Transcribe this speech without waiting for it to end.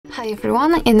Hi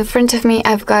everyone, in front of me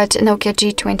I've got NOKIA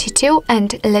G22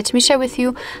 and let me share with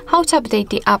you how to update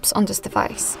the apps on this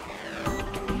device.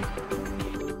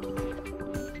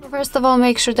 First of all,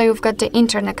 make sure that you've got the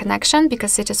internet connection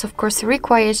because it is of course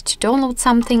required to download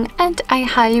something, and I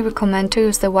highly recommend to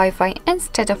use the Wi-Fi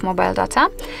instead of mobile data.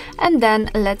 And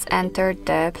then let's enter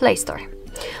the Play Store.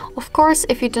 Of course,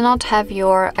 if you do not have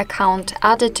your account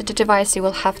added to the device, you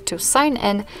will have to sign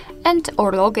in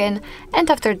or log in, and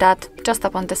after that just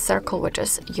tap on the circle which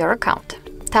is your account.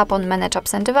 Tap on Manage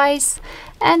Apps and Device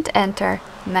and enter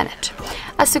Manage.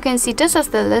 As you can see, this is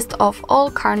the list of all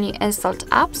currently installed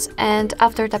apps, and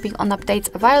after tapping on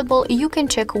Updates Available, you can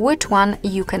check which one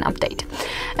you can update.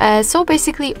 So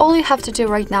basically all you have to do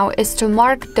right now is to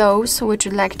mark those which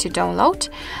you'd like to download.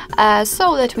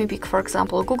 So let me pick, for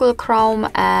example, Google Chrome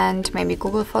and maybe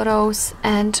Google Photos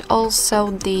and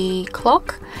also the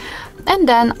clock. And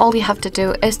then all you have to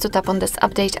do is to tap on this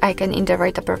update icon in the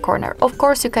right upper corner. Of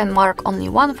course, you can mark only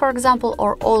one, for example,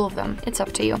 or all of them. It's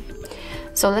up to you.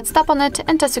 So let's tap on it,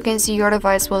 and as you can see, your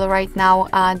device will right now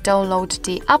download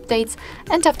the updates,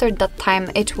 and after that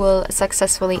time it will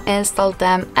successfully install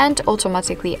them and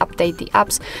automatically update the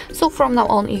apps. So from now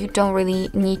on you don't really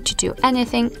need to do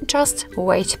anything, just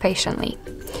wait patiently.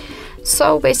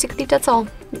 So basically that's all.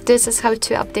 This is how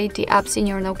to update the apps in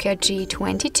your NOKIA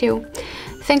G22.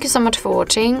 Thank you so much for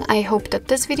watching. I hope that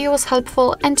this video was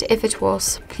helpful, and if it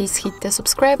was, please hit the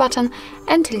subscribe button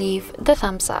and leave the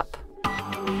thumbs up.